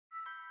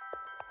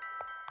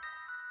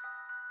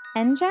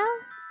Angel?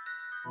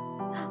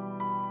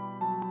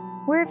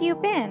 Where have you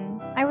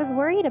been? I was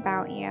worried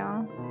about you.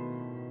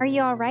 Are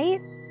you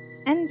alright?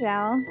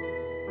 Angel?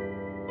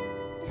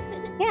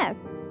 Yes,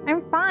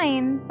 I'm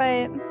fine,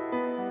 but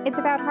it's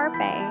about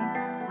Harpe.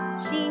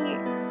 She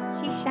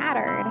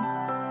shattered.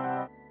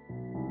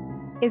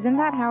 Isn't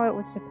that how it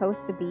was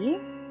supposed to be?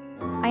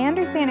 I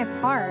understand it's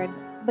hard,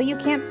 but you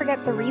can't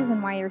forget the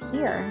reason why you're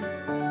here.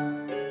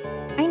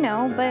 I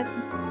know, but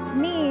to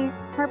me,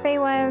 Harpe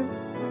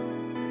was...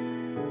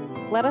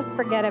 Let us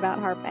forget about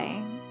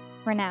Harpe.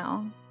 For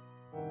now.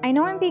 I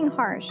know I'm being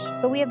harsh,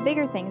 but we have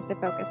bigger things to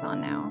focus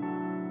on now.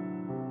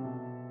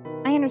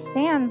 I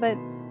understand, but...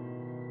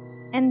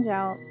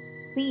 Angel,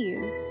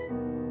 please.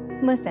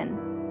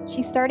 Listen,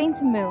 she's starting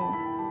to move.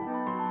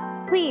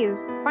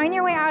 Please, find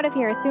your way out of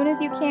here as soon as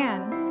you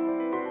can.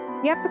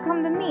 You have to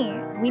come to me.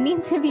 We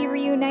need to be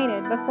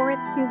reunited before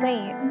it's too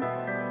late.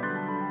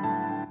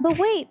 But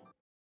wait!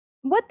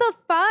 What the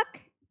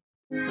fuck?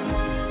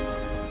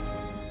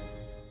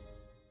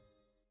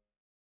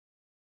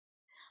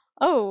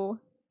 Oh,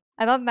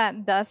 I thought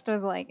that dust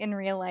was like in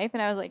real life,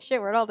 and I was like,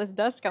 shit, where'd all this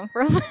dust come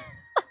from?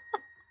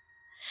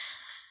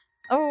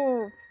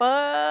 Oh,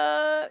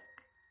 fuck.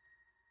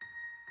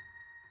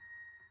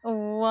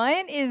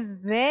 What is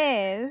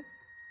this?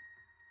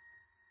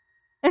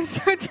 It's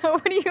so dark.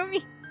 What do you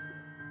mean?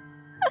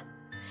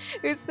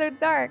 It's so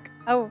dark.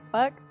 Oh,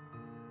 fuck.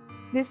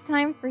 This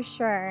time for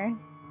sure.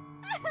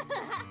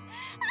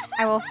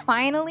 I will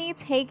finally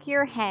take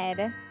your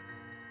head.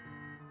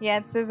 Yeah,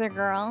 it's Scissor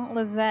Girl.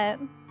 Lizette.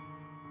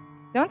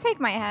 Don't take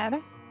my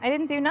head. I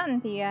didn't do nothing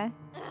to you.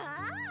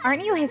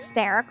 Aren't you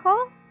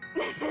hysterical?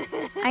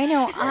 I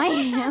know I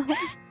am.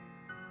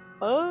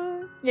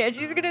 Oh, yeah,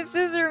 she's gonna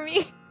scissor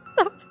me.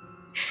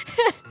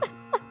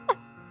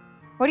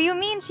 What do you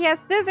mean she has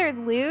scissors,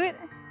 Lewd?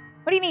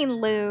 What do you mean,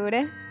 Lewd?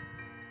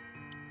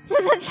 This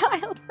is a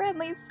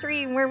child-friendly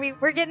stream where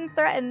we're getting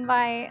threatened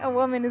by a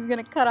woman who's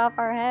gonna cut off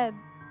our heads.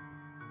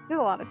 She has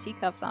a lot of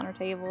teacups on her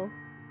tables.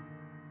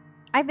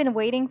 I've been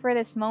waiting for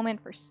this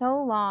moment for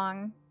so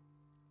long.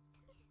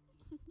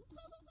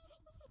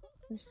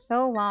 For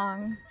so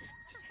long.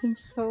 It's been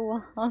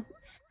so long.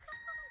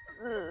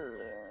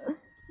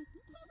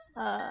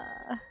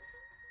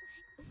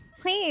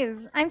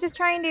 Please, I'm just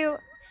trying to...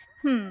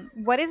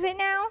 what is it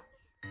now?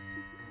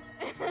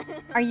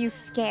 Are you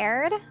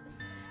scared?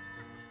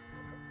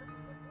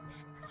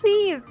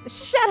 Please,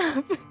 shut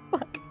up!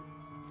 Fuck.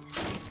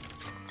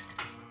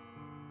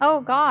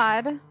 Oh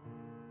god.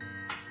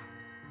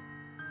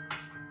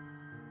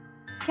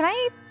 Can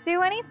I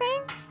do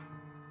anything?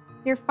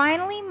 You're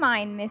finally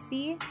mine,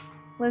 Missy.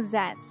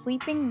 Lizette,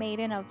 sleeping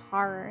maiden of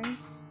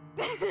horrors.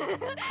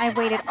 I've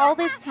waited all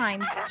this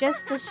time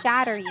just to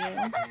shatter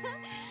you.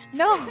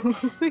 No,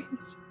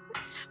 please.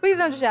 Please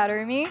don't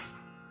shatter me.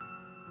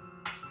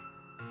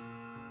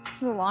 This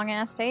is a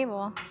long-ass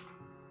table.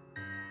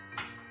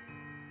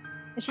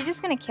 Is she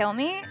just gonna kill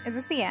me? Is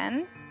this the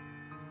end?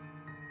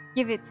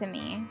 Give it to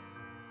me.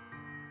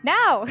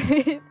 No!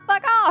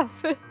 Fuck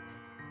off!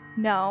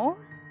 No.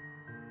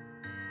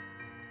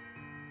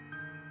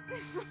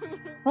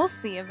 We'll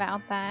see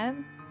about that.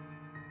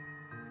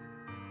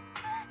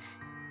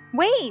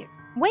 Wait!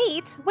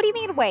 Wait! What do you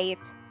mean, wait?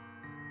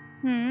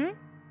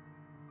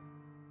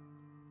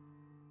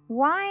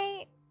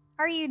 Why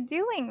are you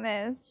doing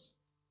this?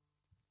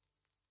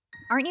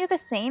 Aren't you the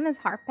same as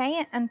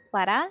Harpe and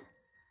Fleta?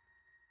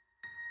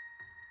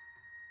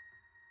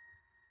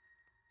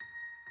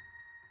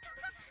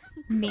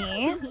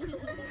 Me?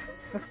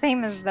 The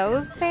same as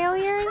those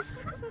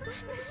failures?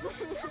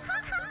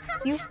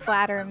 You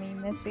flatter me,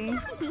 Missy.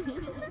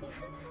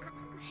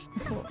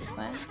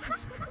 What?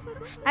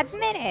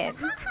 Admit it!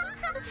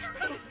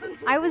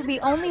 I was the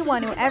only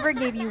one who ever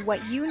gave you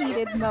what you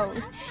needed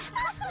most.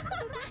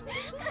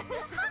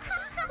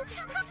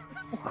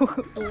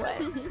 What?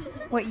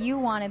 What you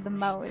wanted the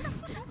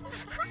most.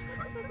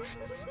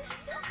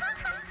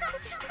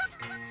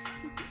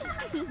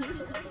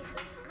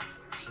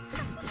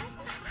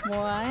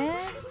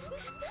 What?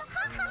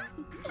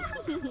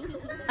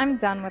 I'm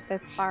done with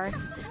this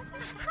farce.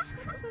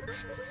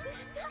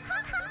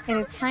 It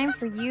is time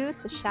for you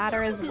to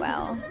shatter as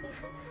well,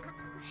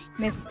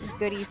 Miss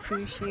Goody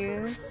Two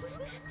Shoes.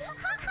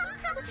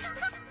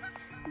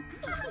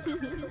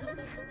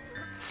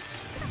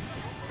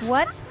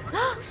 What?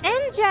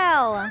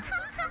 Angel!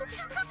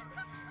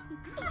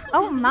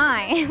 Oh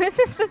my, this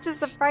is such a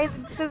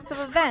surprising twist of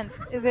events,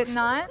 is it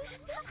not?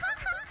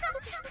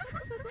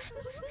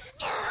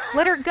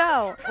 Let her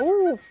go.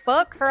 Oh,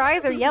 fuck, her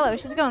eyes are yellow.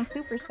 She's going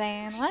Super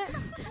Saiyan. What?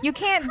 You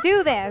can't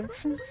do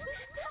this.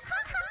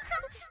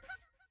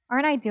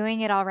 Aren't I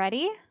doing it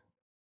already?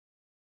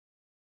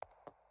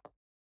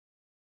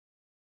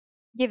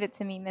 Give it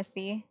to me,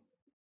 Missy.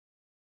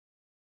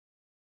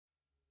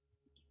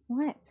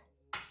 What?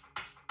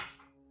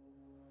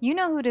 You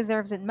know who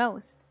deserves it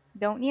most,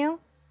 don't you?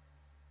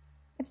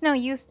 It's no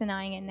use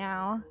denying it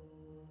now.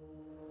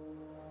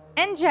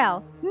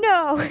 Angel!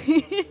 No!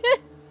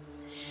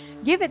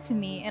 Give it to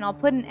me, and I'll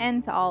put an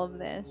end to all of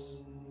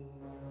this.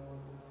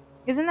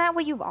 Isn't that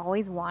what you've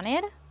always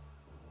wanted?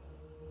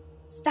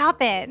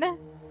 Stop it.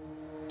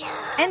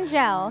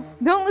 Angel,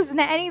 don't listen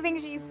to anything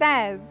she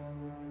says.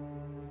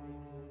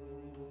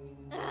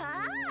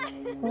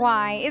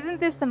 Why? Isn't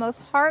this the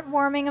most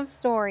heartwarming of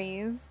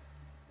stories?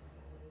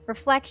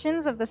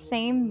 Reflections of the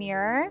same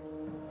mirror?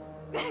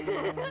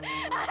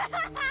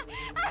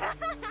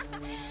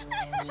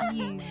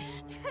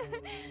 Jeez.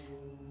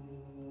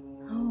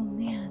 Oh,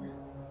 man.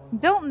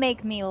 Don't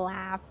make me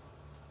laugh.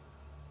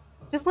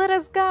 Just let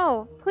us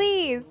go,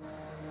 please.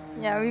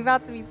 Yeah, we're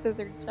about to be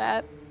scissored,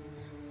 chat.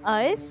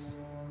 Us?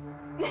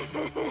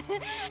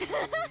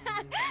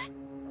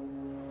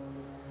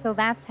 So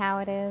that's how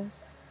it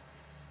is.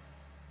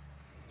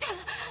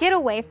 Get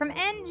away from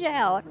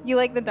Angel! You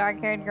like the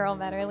dark-haired girl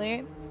better,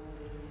 Lee?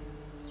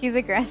 She's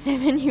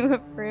aggressive and you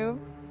approve?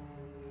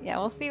 Yeah,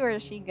 we'll see where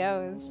she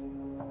goes.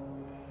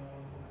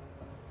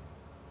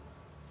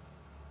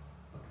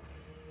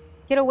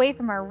 Get away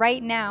from her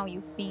right now,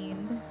 you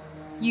fiend.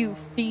 You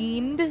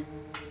fiend.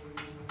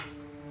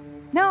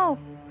 No,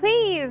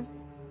 please!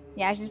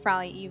 Yeah, she's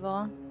probably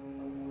evil.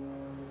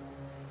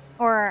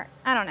 Or,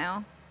 I don't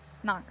know.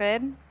 Not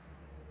good.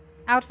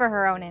 Out for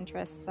her own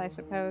interests, I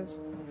suppose.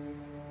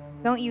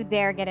 Don't you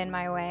dare get in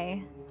my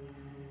way.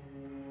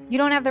 You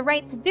don't have the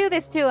right to do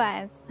this to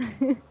us!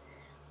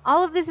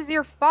 All of this is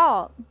your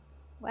fault.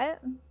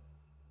 What?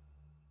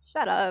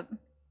 Shut up.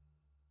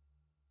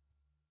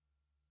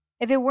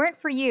 If it weren't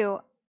for you,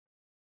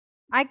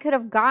 I could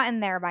have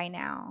gotten there by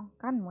now.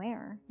 Gotten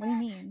where? What do you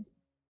mean?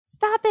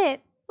 Stop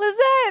it!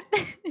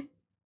 Lizette!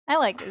 I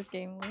like this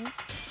game, Lee.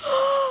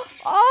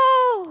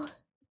 Oh!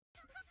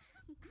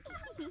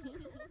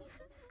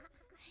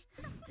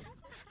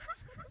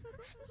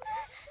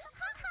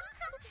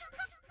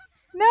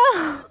 No!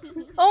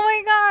 Oh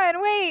my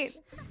god, wait!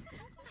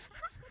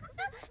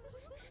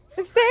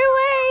 Stay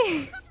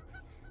away!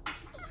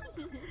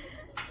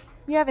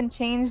 You haven't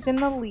changed in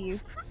the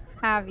least,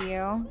 have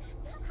you?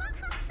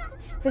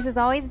 This has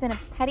always been a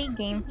petty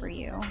game for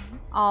you.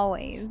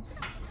 Always.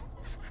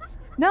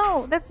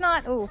 No, that's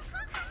not... Oof.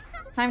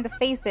 It's time to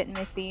face it,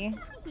 Missy.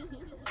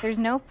 There's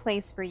no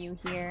place for you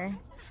here.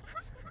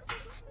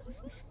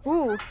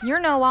 Ooh, you're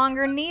no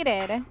longer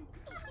needed.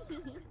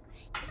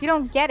 You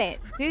don't get it,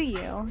 do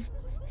you?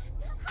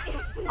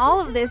 All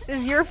of this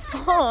is your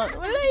fault.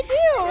 What did I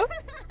do?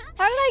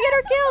 How did I get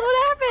her killed? What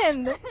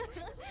happened?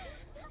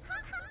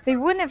 They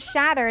wouldn't have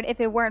shattered if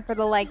it weren't for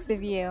the likes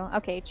of you.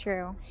 Okay,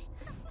 true.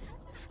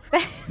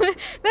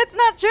 That's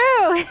not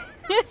true!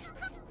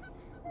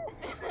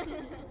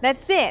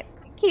 That's it.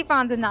 Keep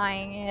on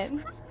denying it.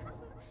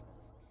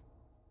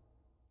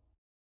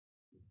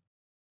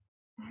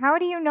 How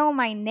do you know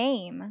my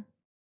name?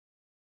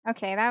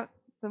 Okay,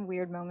 that's a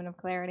weird moment of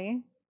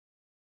clarity.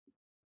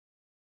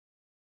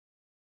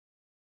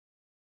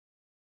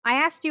 I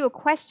asked you a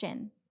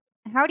question.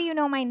 How do you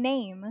know my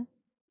name?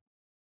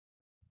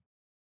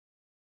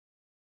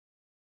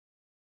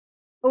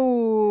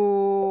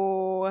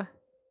 Ooh.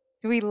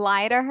 Do we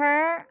lie to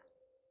her?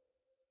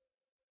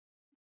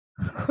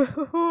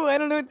 I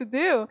don't know what to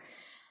do.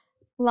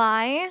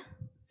 Lie?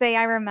 Say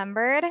I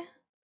remembered?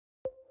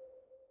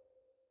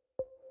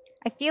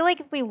 I feel like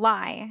if we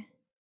lie,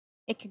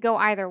 it could go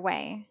either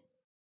way.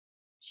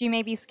 She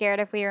may be scared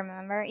if we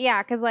remember.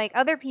 Yeah, because like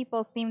other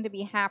people seem to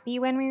be happy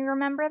when we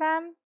remember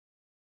them.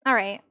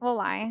 Alright, we'll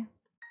lie.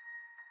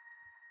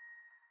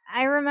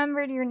 I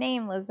remembered your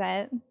name,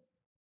 Lizette.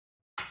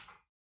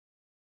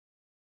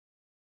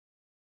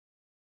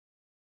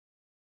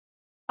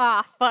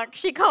 Ah, fuck.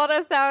 She called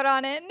us out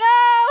on it.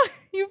 No!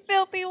 You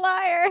filthy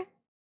liar.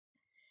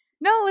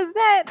 No,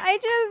 Lizette, I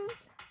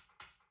just...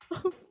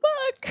 Oh,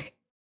 fuck.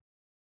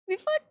 We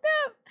fucked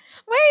up.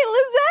 Wait,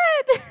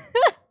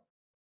 Lizette!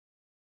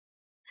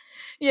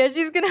 Yeah,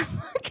 she's gonna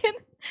fucking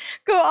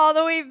go all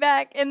the way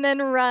back and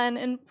then run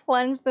and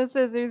plunge the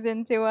scissors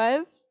into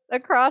us.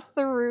 Across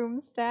the room,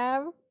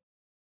 stab.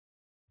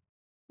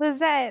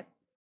 Lizette,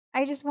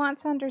 I just want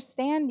to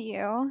understand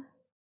you.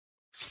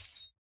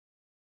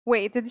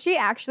 Wait, did she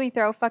actually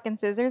throw fucking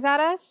scissors at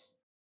us?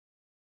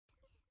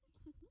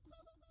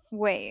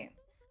 Wait.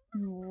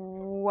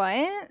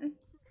 What?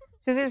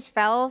 Scissors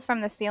fell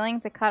from the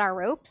ceiling to cut our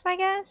ropes, I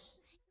guess?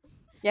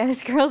 Yeah,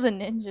 this girl's a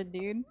ninja,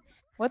 dude.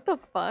 What the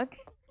fuck?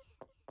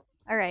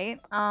 Alright,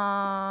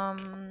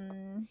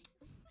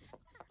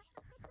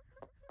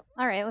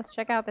 Alright, let's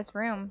check out this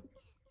room.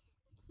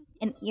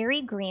 An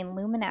eerie green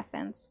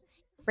luminescence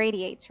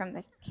radiates from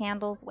the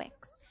candle's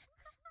wicks.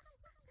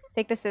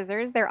 Take the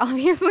scissors. They're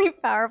obviously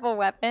powerful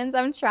weapons.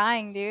 I'm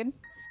trying, dude. Do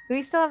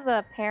we still have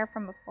the pair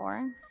from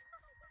before?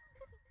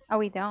 Oh,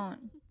 we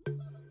don't.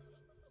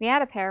 We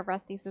had a pair of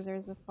rusty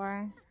scissors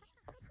before.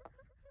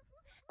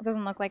 It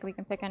doesn't look like we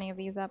can pick any of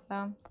these up,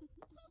 though.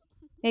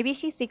 Maybe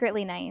she's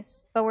secretly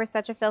nice, but we're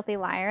such a filthy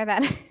liar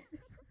that,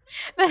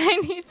 that I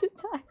need to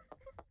die.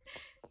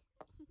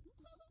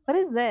 What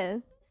is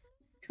this?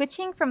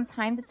 Twitching from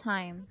time to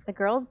time, the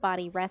girl's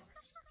body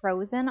rests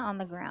frozen on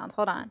the ground.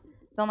 Hold on.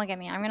 Don't look at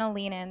me. I'm gonna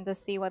lean in to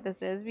see what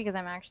this is because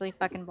I'm actually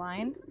fucking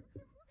blind.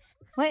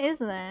 What is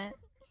that?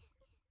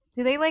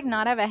 Do they like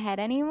not have a head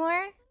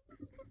anymore?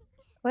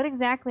 What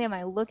exactly am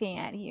I looking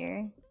at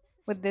here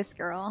with this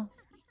girl?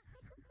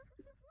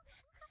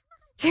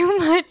 Too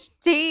much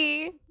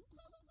tea.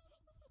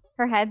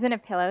 Her head's in a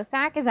pillow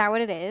sack? Is that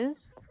what it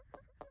is?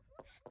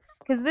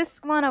 Because this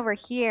one over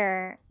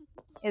here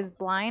is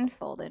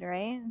blindfolded,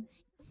 right?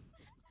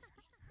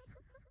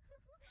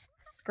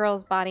 This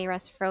girl's body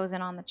rests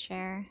frozen on the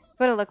chair. That's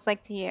what it looks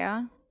like to you.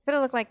 That's what it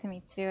looked like to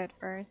me too at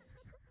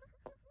first.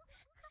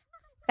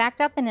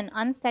 Stacked up in an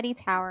unsteady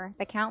tower,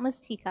 the countless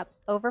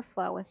teacups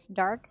overflow with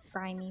dark,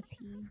 grimy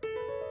tea.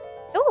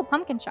 Ooh,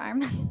 pumpkin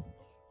charm.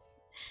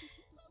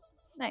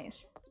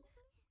 Nice.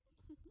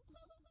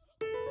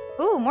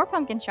 Ooh, more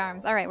pumpkin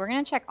charms. Alright, we're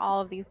gonna check all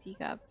of these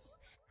teacups.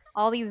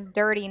 All these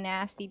dirty,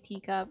 nasty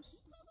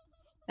teacups.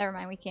 Never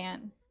mind, we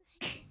can't.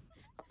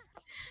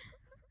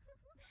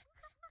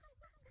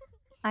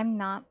 I'm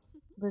not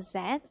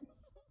Lizette?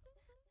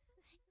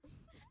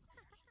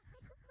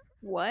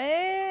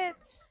 What?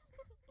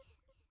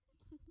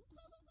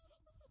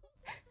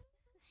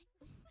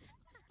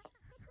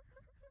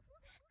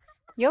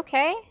 You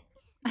okay?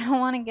 I don't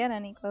want to get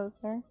any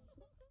closer.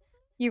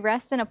 You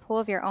rest in a pool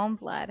of your own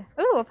blood.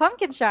 Ooh, a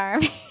pumpkin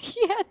charm.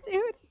 Yeah,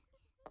 dude.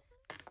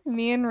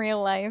 Me in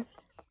real life.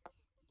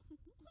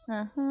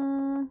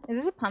 Uh-huh. Is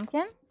this a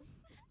pumpkin?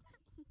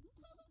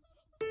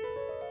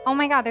 Oh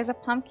my god, there's a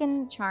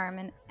pumpkin charm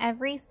in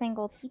every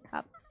single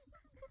teacups.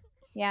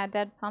 Yeah,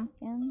 dead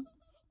pumpkin.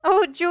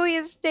 Oh,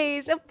 joyous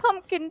days, a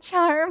pumpkin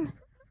charm!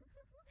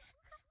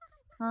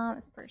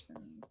 This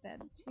person's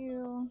dead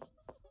too.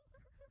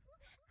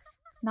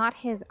 Not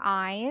his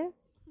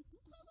eyes?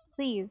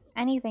 Please,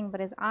 anything but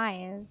his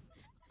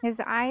eyes.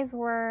 His eyes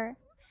were...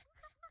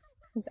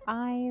 His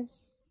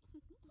eyes...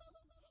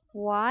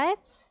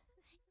 What?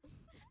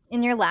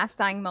 In your last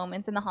dying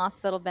moments in the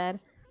hospital bed,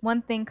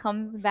 one thing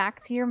comes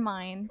back to your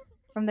mind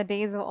from the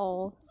days of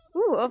old.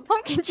 Ooh, a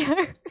pumpkin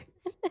charm!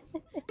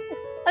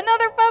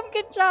 Another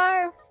pumpkin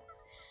charm!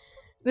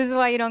 This is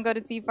why you don't go to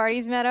tea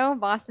parties, Meadow.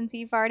 Boston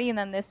Tea Party and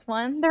then this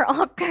one. They're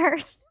all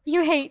cursed.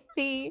 You hate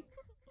tea.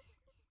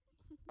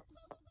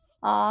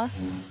 Aw.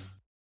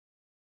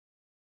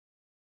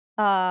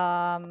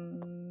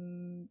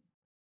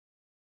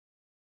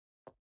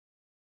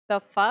 The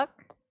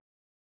fuck?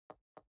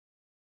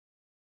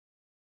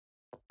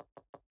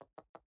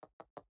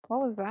 What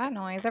was that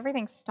noise?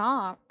 Everything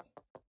stopped.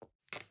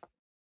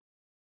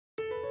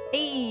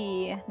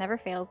 Hey, never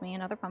fails me.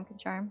 Another pumpkin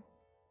charm.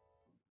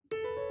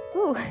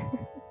 Ooh,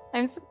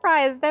 I'm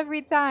surprised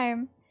every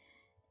time.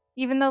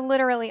 Even though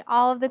literally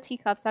all of the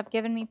teacups have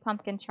given me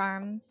pumpkin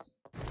charms.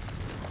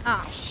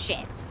 Ah,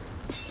 shit.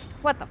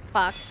 What the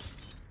fuck?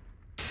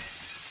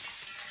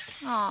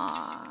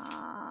 Aww.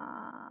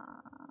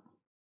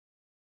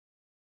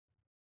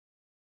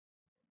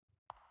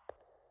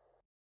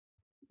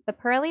 The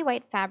pearly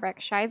white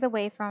fabric shies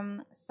away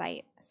from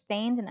sight,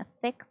 stained in a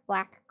thick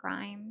black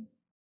grime.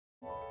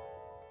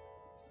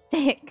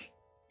 Thick?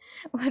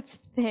 What's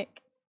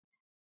thick?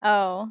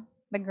 Oh,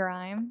 the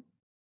grime.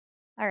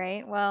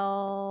 Alright,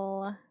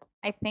 well...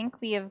 I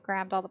think we have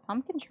grabbed all the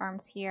pumpkin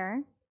charms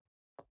here.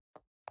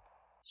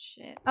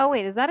 Shit. Oh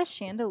wait, is that a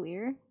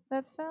chandelier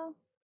that fell?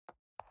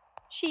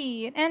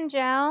 Sheet and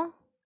gel.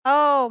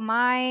 Oh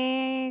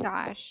my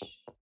gosh.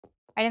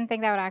 I didn't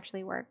think that would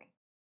actually work.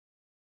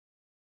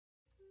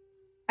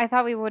 I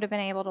thought we would have been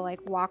able to like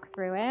walk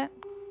through it.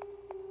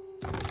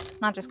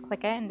 Not just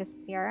click it and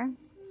disappear.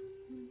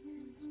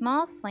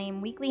 Small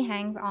flame weakly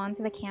hangs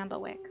onto the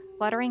candle wick,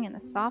 fluttering in the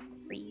soft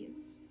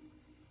breeze.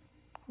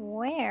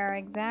 Where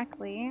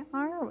exactly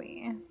are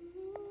we?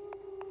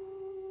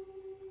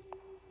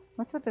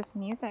 What's with this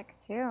music,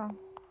 too?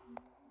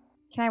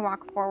 Can I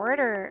walk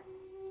forward, or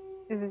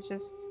is it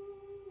just...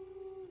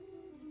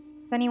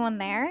 Is anyone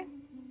there?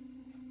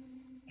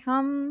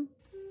 Come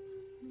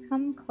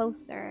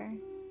closer.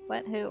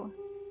 What, who?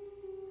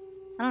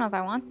 I don't know if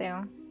I want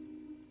to.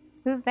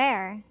 Who's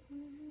there?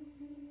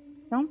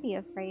 Don't be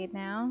afraid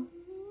now.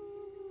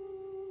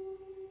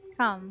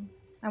 Come,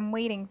 I'm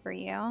waiting for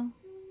you.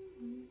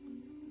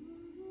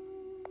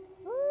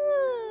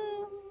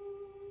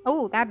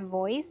 Oh, that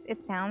voice,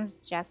 it sounds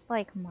just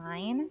like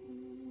mine.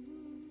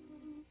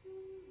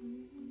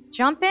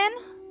 Jump in?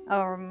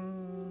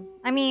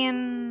 I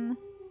mean...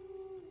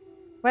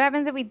 What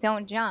happens if we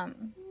don't jump?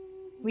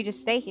 We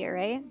just stay here,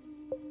 right?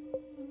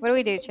 What do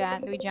we do,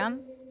 chat? Do we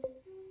jump?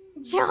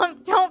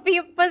 Jump! Don't be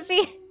a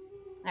pussy!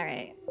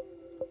 Alright.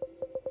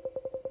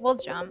 We'll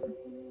jump.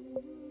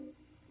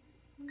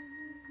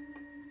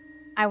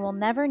 I will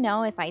never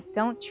know if I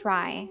don't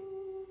try.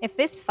 If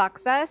this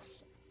fucks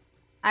us,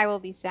 I will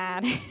be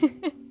sad.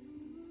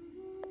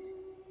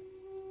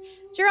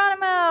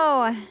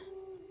 Geronimo!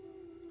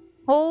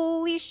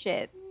 Holy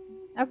shit.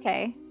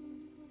 Okay.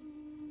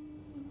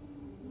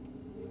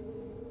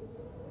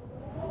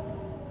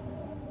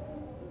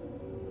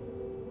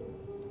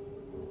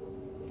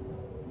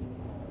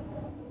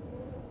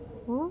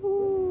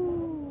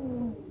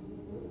 Ooh.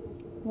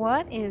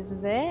 What is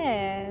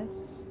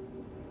this?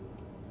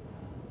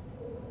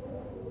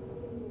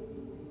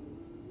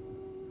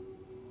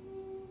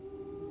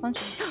 Bunch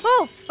of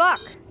Oh, fuck.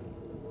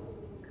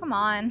 Come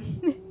on.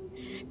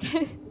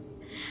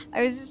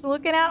 I was just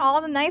looking at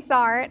all the nice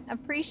art,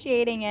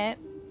 appreciating it.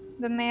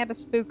 Then they had to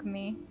spook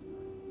me.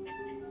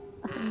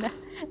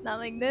 Not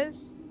like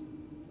this.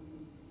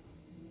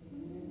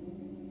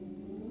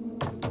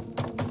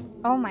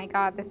 Oh my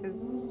god, this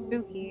is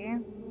spooky.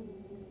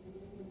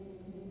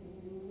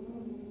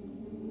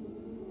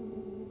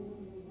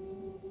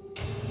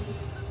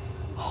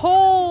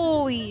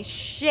 Holy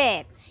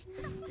shit!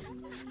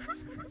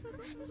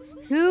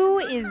 Who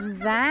is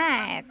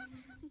that?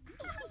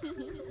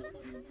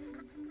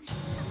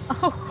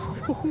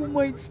 Oh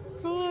my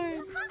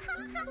god!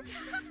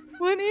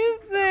 What is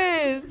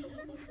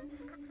this?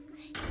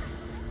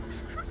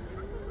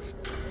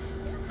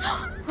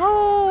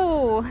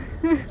 Oh!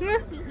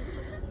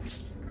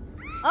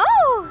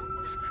 Oh!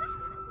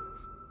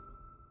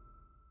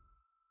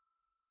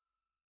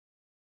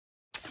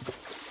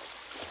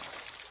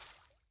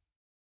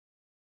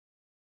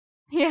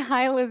 Yeah,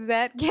 hi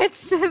Lizette gets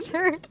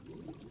scissored.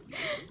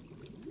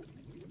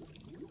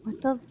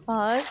 What the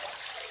fuck?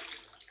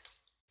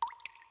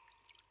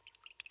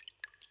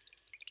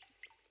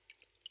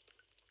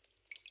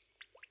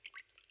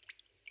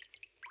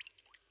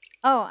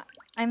 Oh,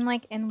 I'm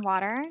like in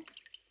water.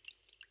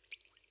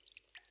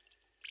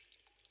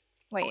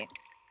 Wait.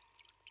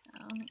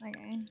 Oh,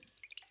 okay.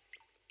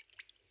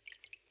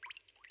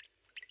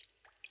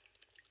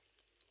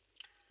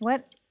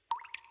 What?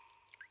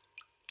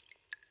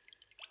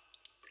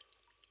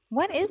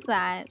 What is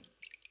that?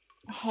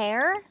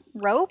 Hair?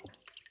 Rope?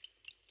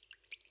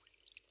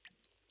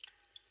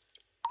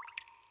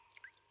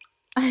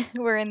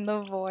 We're in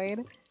the void.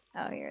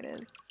 Oh, here it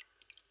is.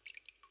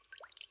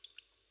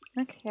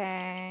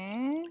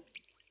 Okay.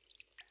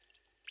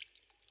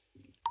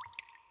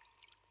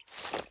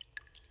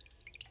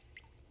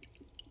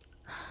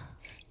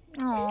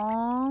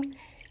 Aww.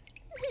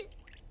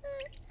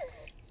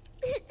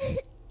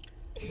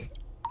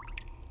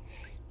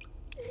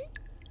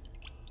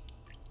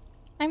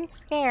 I'm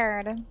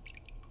scared.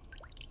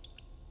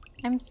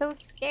 I'm so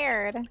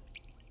scared.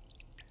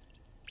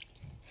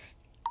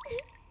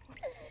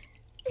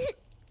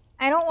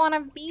 I don't want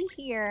to be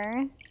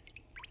here.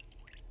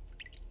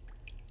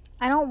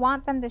 I don't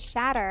want them to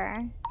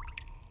shatter.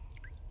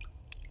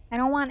 I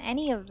don't want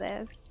any of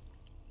this.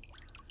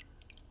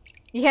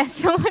 Yeah,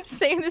 someone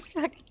save this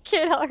fucking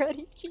kid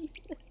already.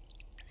 Jesus.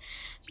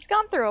 She's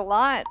gone through a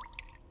lot.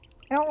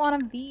 I don't want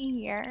to be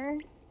here.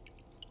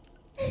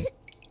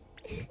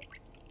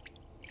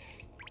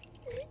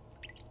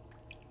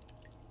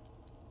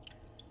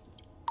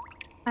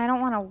 I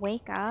don't want to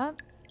wake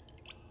up.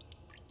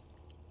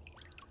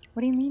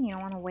 What do you mean you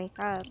don't want to wake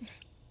up?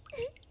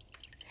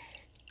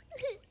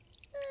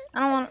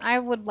 I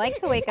would like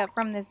to wake up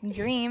from this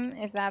dream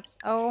if that's...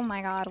 Oh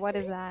my god, what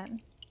is that?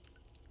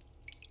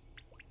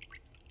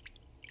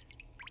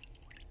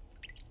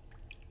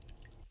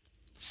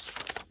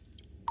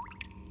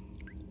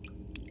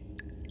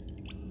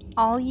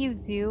 All you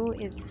do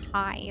is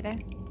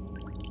hide.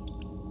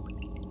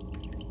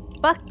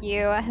 Fuck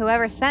you,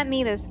 whoever sent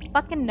me this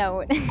fucking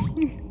note.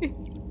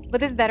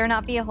 But this better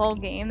not be a whole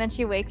game. Then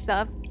she wakes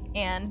up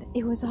and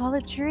it was all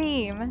a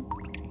dream.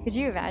 Could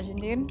you imagine,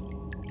 dude?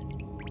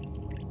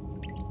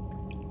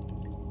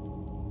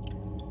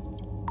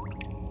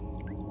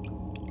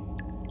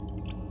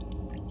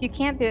 If you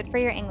can't do it for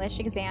your English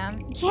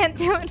exam, you can't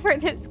do it for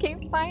this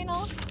game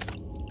final.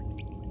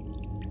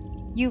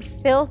 You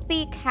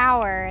filthy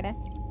coward.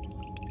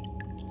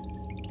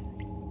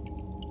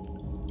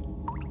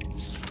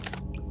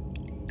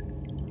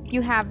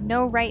 You have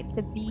no right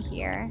to be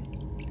here.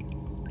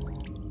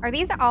 Are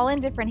these all in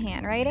different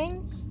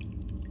handwritings?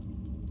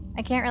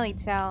 I can't really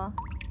tell.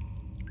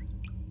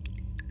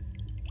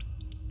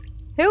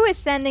 Who is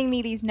sending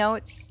me these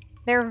notes?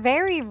 They're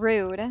very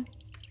rude.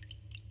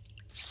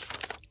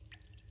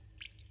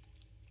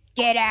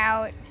 Get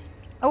out.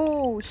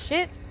 Oh,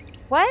 shit.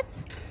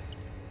 What?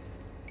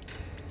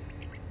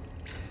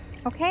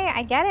 Okay,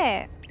 I get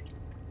it.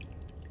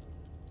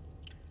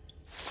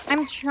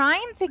 I'm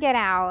trying to get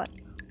out.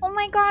 Oh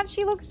my god,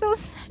 she looks so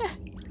sad.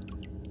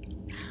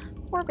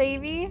 Poor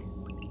baby.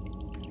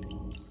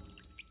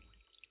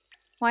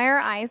 Why are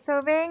her eyes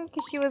so big?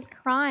 Because she was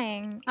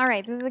crying.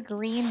 Alright, this is a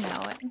green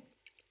note.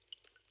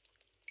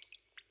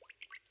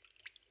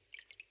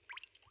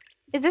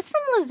 Is this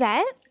from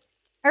Lizette?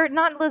 Or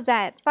not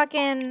Lizette.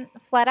 Fucking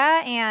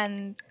Fleta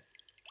and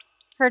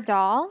her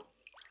doll?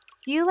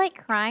 Do you like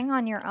crying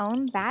on your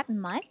own that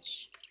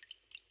much?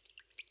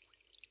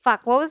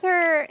 Fuck, what was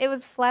her... It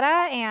was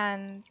Fleta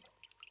and...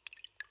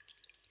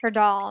 her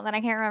doll that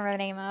I can't remember the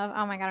name of.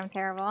 Oh my god, I'm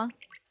terrible.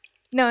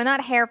 No,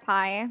 not Hair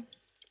Pie.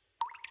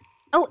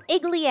 Oh,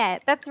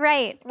 Igliette. That's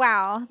right.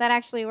 Wow, that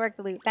actually worked,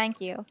 Loot.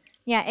 Thank you.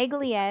 Yeah,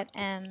 Igliette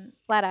and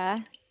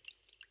Fleta.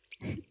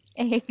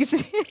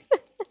 Eggs.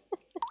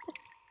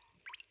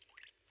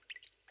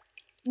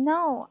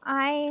 No,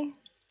 I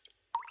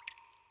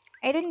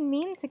didn't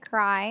mean to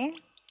cry.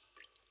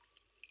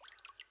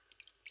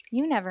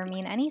 You never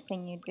mean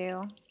anything you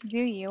do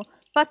you?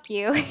 Fuck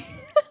you.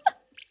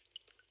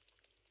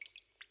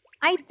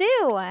 I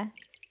do!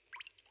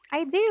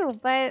 I do,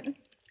 but...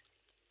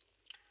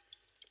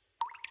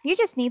 You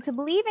just need to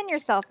believe in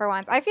yourself for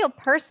once. I feel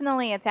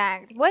personally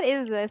attacked. What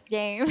is this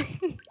game?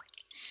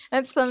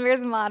 That's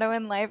Sunbear's motto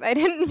in life. I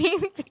didn't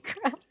mean to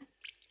cry.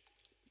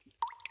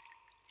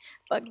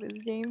 Fuck this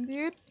game,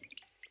 dude.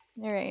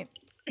 Alright.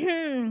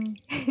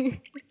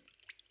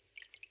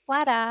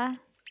 Fleta.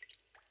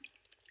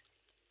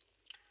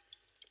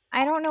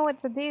 I don't know what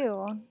to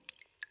do.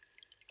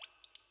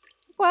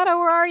 Fleta,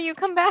 where are you?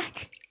 Come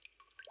back.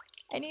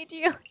 I need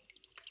you.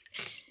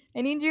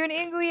 I need you in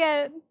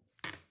Ingliet.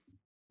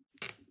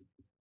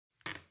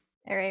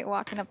 Alright,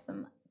 walking up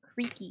some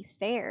creaky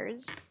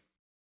stairs.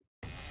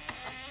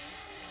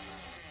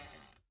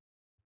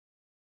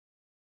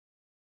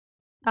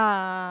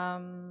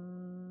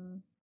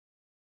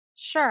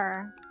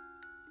 Sure.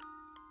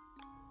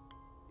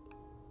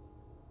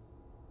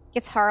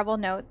 Gets horrible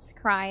notes,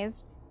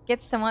 cries.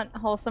 Gets somewhat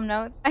wholesome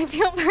notes. I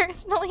feel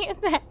personally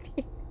attacked.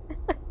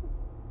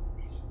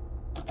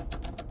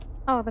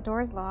 Oh, the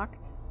door's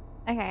locked.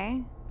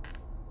 Okay.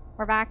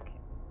 We're back.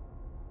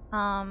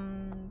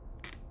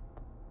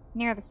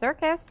 Near the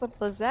circus with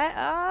Lizette.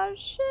 Oh,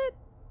 shit.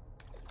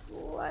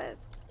 What?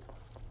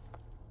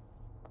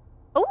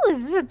 Oh,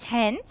 is this a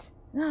tent?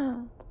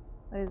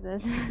 What is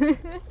this?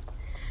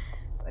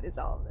 What is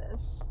all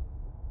this?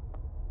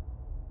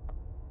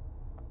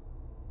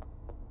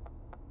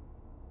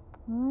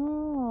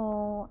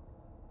 Oh.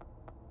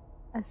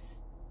 A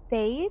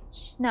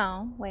stage?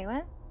 No. Wait,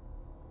 what?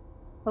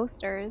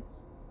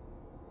 Posters.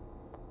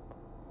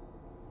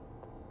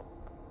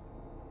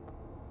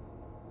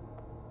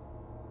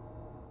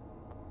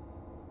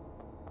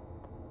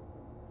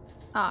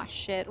 Aw,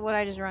 shit. What'd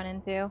I just run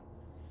into?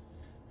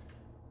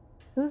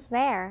 Who's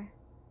there?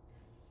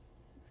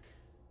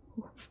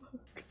 Oh,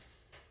 fuck.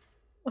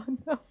 Oh,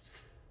 no.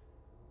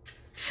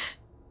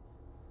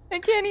 I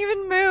can't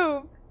even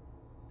move.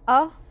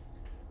 Oh.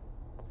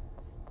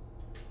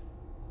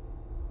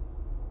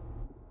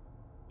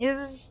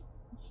 Is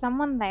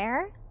someone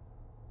there?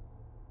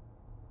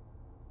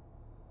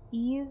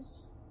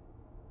 Is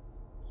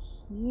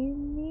hear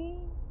me?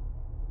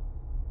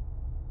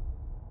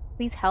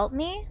 Please help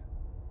me?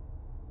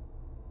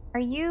 Are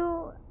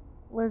you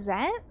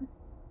Lizette?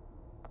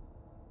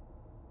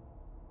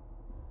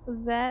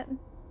 Lizette?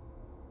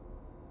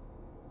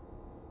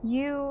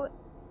 You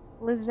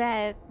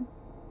Lizette?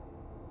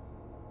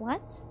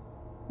 What?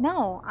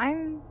 No,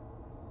 I'm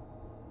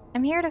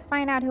here to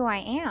find out who I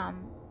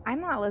am.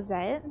 I'm not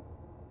Lizette.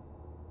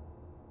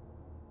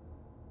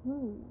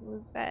 Ooh,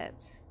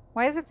 Lizette.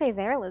 Why does it say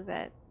there,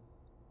 Lizette?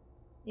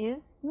 Give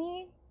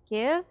me?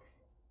 Give?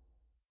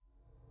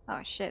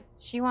 Oh shit.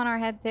 She want our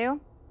head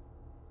too?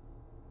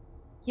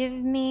 Give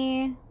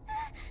me...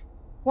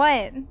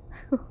 What?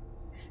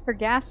 Her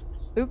gasp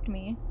spooked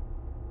me.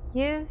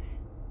 Give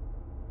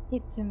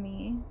it to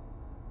me.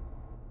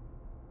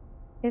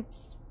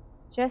 It's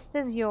just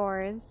as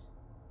yours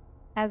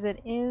as it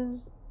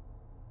is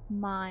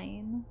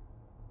mine.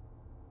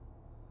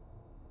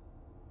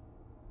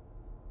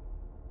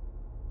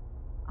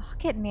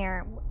 Pocket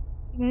mirror.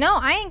 No,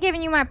 I ain't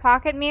giving you my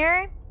pocket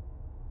mirror.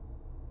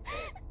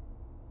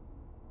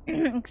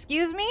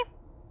 Excuse me?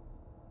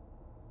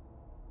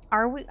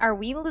 Are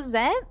we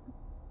Lizette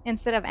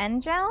instead of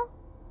Angel?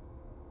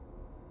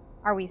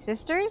 Are we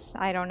sisters?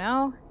 I don't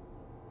know.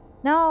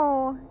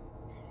 No.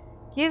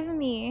 Give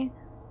me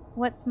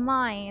what's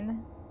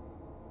mine.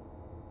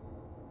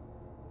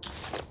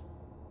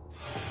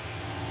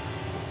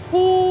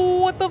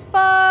 Oh, what the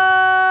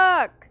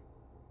fuck?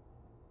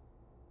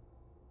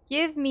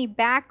 Give me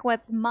back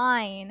what's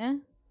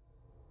mine.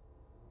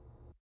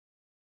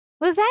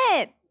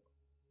 Lizette!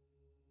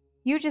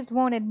 You just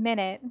won't admit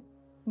it,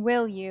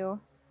 will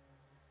you?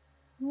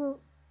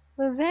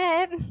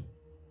 Lizette?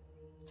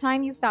 It's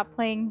time you stop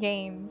playing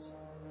games.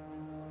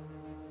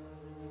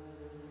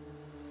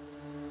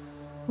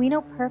 We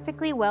know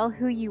perfectly well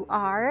who you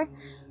are.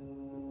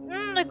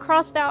 They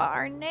crossed out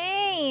our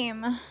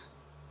name.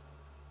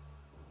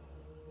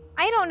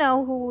 I don't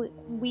know who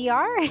we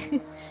are.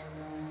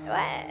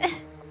 What?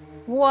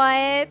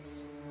 What?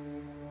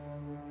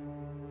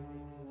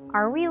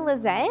 Are we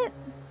Lizette?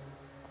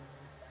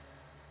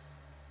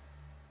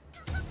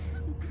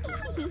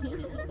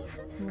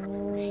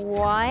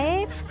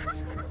 What?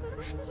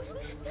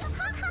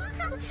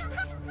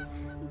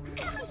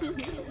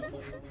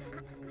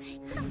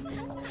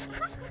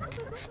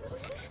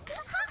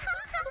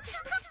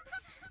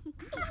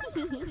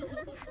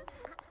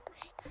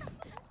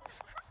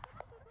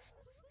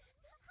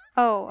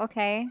 Oh,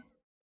 okay.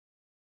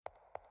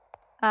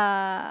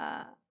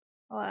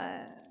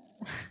 What?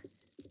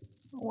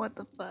 What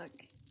the fuck?